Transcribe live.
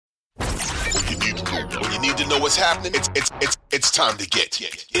When you need to know what's happening, it's time to get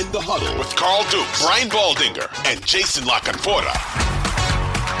in the huddle with Carl Dukes, Brian Baldinger, and Jason La Canfora.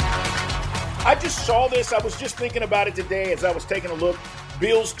 I just saw this. I was just thinking about it today as I was taking a look.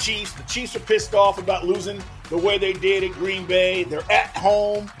 Bills, Chiefs. The Chiefs are pissed off about losing the way they did at Green Bay. They're at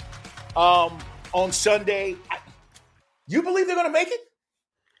home on Sunday. You believe they're going to make it?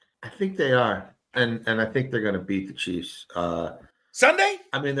 I think they are, and I think they're going to beat the Chiefs. Sunday?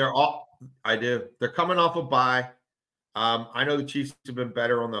 I mean, I do. They're coming off a bye. I know the Chiefs have been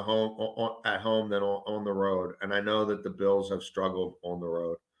better at home than on the road, and I know that the Bills have struggled on the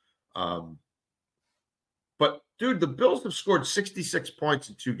road. But dude, the Bills have scored 66 points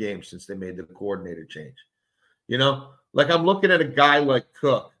in 2 games since they made the coordinator change. You know, like I'm looking at a guy like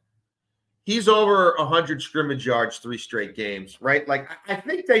Cook. He's over 100 scrimmage yards 3 straight games, right? Like I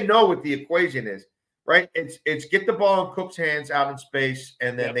think they know what the equation is, right? It's get the ball in Cook's hands out in space,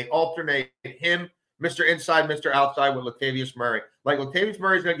 and then they alternate him, Mr. Inside, Mr. Outside with Latavius Murray. Like Latavius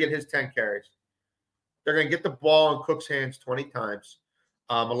Murray's going to get his 10 carries. They're going to get the ball in Cook's hands 20 times.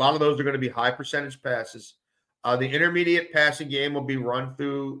 A lot of those are going to be high percentage passes. The intermediate passing game will be run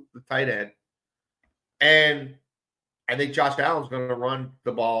through the tight end. And I think Josh Allen's going to run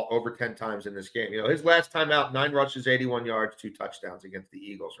the ball over 10 times in this game. You know, his last time out, 9 rushes, 81 yards, 2 touchdowns against the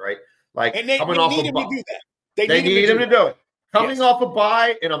Eagles, right? Like, and they coming off need a him bye. to do that. They need him to do it. Coming Yes. off a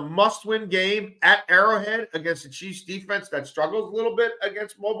bye in a must-win game at Arrowhead against the Chiefs defense that struggles a little bit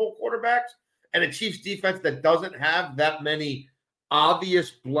against mobile quarterbacks, and a Chiefs defense that doesn't have that many obvious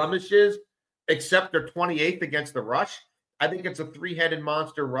blemishes, except they're 28th against the rush. I think it's a 3-headed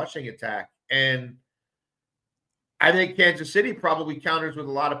monster rushing attack. And I think Kansas City probably counters with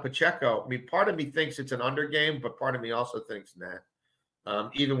a lot of Pacheco. I mean, part of me thinks it's an under game, but part of me also thinks,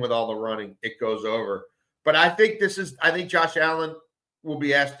 even with all the running, it goes over. But I think Josh Allen will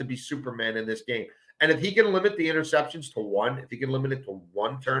be asked to be Superman in this game. And if he can limit the interceptions to 1, if he can limit it to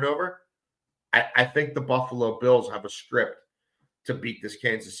 1 turnover, I think the Buffalo Bills have a script to beat this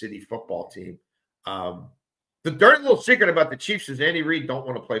Kansas City football team. The dirty little secret about the Chiefs is Andy Reid don't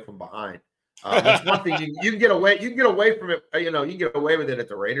want to play from behind. That's one thing you can get away. You can get away from it. You can get away with it at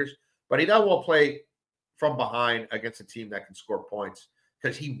the Raiders, but he doesn't want to play from behind against a team that can score points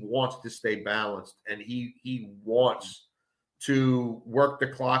because he wants to stay balanced and he wants to work the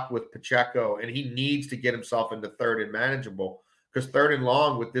clock with Pacheco, and he needs to get himself into 3rd and manageable because 3rd and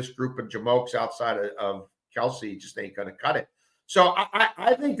long with this group of jamokes outside of Kelsey just ain't going to cut it. So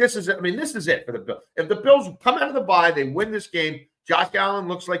I think this is it for the Bills. If the Bills come out of the bye, they win this game, Josh Allen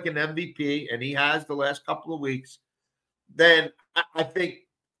looks like an MVP, and he has the last couple of weeks, then I think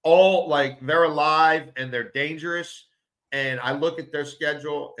they're alive and they're dangerous. And I look at their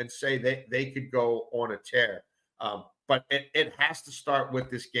schedule and say they could go on a tear. But it has to start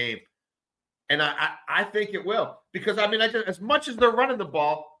with this game. And I think it will. Because, as much as they're running the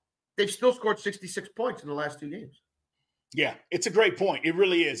ball, they've still scored 66 points in the last 2 games. Yeah, it's a great point. It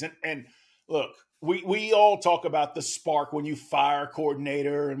really is. And look, we all talk about the spark when you fire a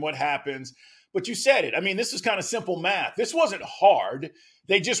coordinator and what happens. But you said it. I mean, this is kind of simple math. This wasn't hard.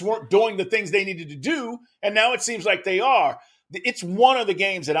 They just weren't doing the things they needed to do. And now it seems like they are. It's one of the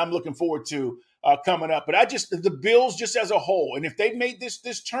games that I'm looking forward to coming up. But the Bills just as a whole, and if they've made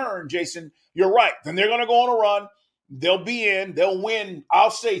this turn, Jason, you're right. Then they're going to go on a run. They'll be in. They'll win,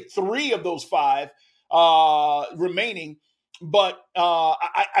 I'll say 3 of those 5 remaining. But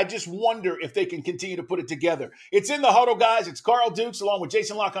I just wonder if they can continue to put it together. It's In the Huddle, guys. It's Carl Dukes along with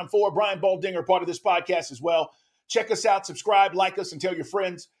Jason La Canfora, Brian Baldinger, part of this podcast as well. Check us out, subscribe, like us, and tell your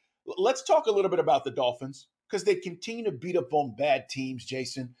friends. Let's talk a little bit about the Dolphins because they continue to beat up on bad teams,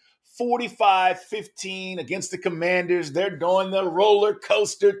 Jason. 45-15 against the Commanders. They're doing the roller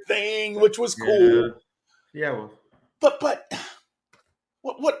coaster thing, which was cool. Yeah. Well. But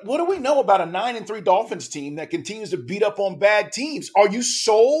what do we know about a 9-3 Dolphins team that continues to beat up on bad teams? Are you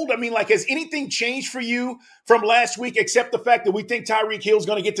sold? I mean, has anything changed for you from last week except the fact that we think Tyreek Hill's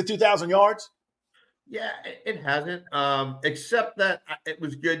going to get to 2,000 yards? Yeah, it hasn't, except that it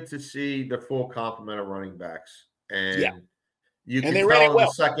was good to see the full complement of running backs. And you can tell in the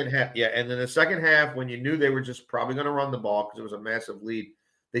second half. Yeah, and in the second half, when you knew they were just probably going to run the ball because it was a massive lead,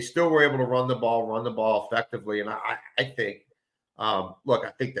 they still were able to run the ball effectively. And I think, I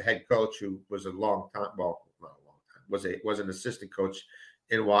think the head coach, who was a long time, well, not a long time, was an assistant coach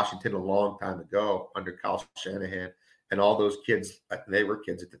in Washington a long time ago under Kyle Shanahan. And all those kids, they were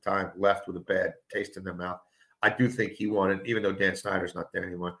kids at the time, left with a bad taste in their mouth. I do think he wanted, even though Dan Snyder's not there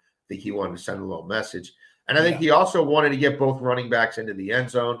anymore, I think he wanted to send a little message. And I think he also wanted to get both running backs into the end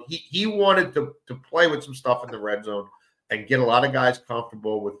zone. He wanted to play with some stuff in the red zone and get a lot of guys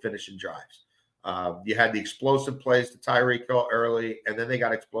comfortable with finishing drives. You had the explosive plays to Tyreek Hill early, and then they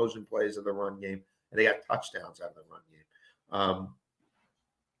got explosion plays in the run game, and they got touchdowns out of the run game.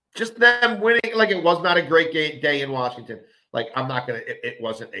 Just them winning, like it was not a great day in Washington. Like it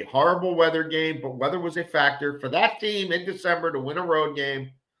wasn't a horrible weather game, but weather was a factor for that team in December to win a road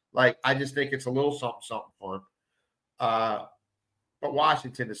game. Like, I just think it's a little something for them. But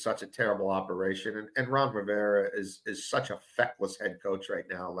Washington is such a terrible operation, and Ron Rivera is such a feckless head coach right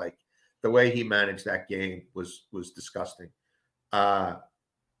now. Like, the way he managed that game was disgusting. So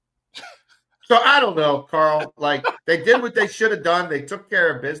I don't know, Carl. Like, they did what they should have done. They took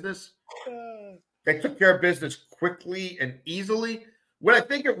care of business. They took care of business quickly and easily. What I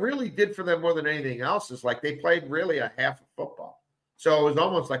think it really did for them more than anything else is, like, they played really a half of football. So it was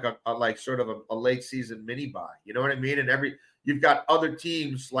almost like a late season mini bye. You know what I mean? And you've got other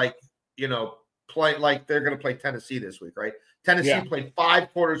teams like, play like they're going to play Tennessee this week, right? Tennessee played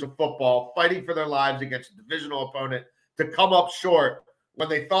 5 quarters of football, fighting for their lives against a divisional opponent to come up short when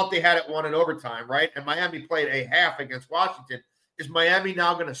they thought they had it won in overtime, right? And Miami played a half against Washington. Is Miami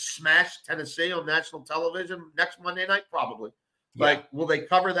now going to smash Tennessee on national television next Monday night? Probably. Yeah. Like, will they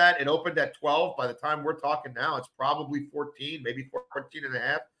cover that? It opened at 12. By the time we're talking now, it's probably 14, maybe 14 and a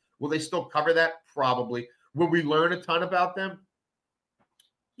half. Will they still cover that? Probably. Will we learn a ton about them?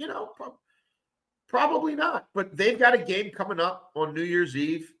 Probably not. But they've got a game coming up on New Year's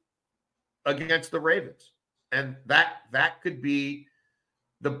Eve against the Ravens. And that could be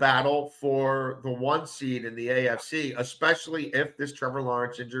the battle for the 1 seed in the AFC, especially if this Trevor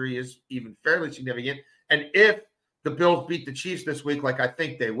Lawrence injury is even fairly significant. And if the Bills beat the Chiefs this week, like I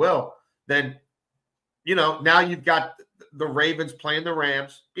think they will, then, now you've got the Ravens playing the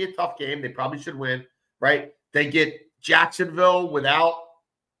Rams. Be a tough game. They probably should win, right? They get Jacksonville without,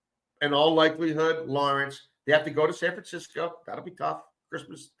 in all likelihood, Lawrence. They have to go to San Francisco. That'll be tough.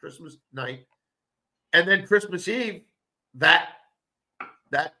 Christmas night. And then Christmas Eve, that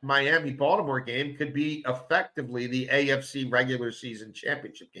Miami-Baltimore game could be effectively the AFC regular season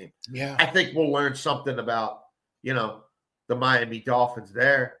championship game. Yeah. I think we'll learn something about, the Miami Dolphins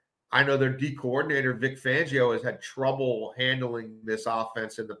there. I know their D coordinator, Vic Fangio, has had trouble handling this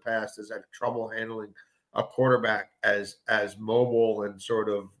offense in the past, has had trouble handling a quarterback as mobile and sort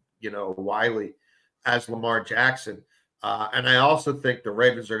of, wily as Lamar Jackson. And I also think the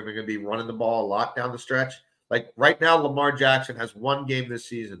Ravens are going to be running the ball a lot down the stretch. Like, right now, Lamar Jackson has 1 game this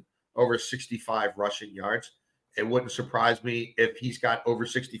season over 65 rushing yards. It wouldn't surprise me if he's got over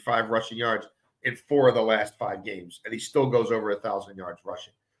 65 rushing yards in 4 of the last 5 games, and he still goes over 1,000 yards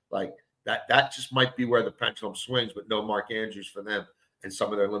rushing. Like, that just might be where the pendulum swings, with no Mark Andrews for them and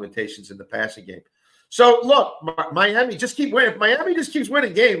some of their limitations in the passing game. So, look, Miami just keep winning. If Miami just keeps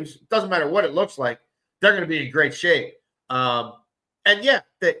winning games, it doesn't matter what it looks like, they're going to be in great shape. And yeah,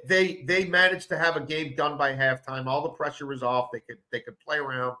 they managed to have a game done by halftime. All the pressure was off. They could play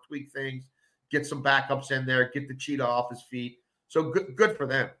around, tweak things, get some backups in there, get the cheetah off his feet. So good for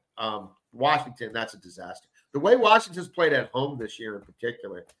them. Washington, that's a disaster. The way Washington's played at home this year in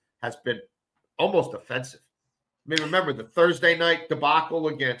particular has been almost offensive. I mean, remember the Thursday night debacle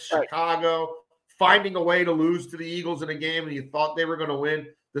against Chicago, finding a way to lose to the Eagles in a game and you thought they were going to win.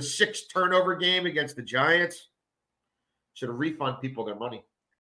 The 6 turnover game against the Giants. Should have refund people their money.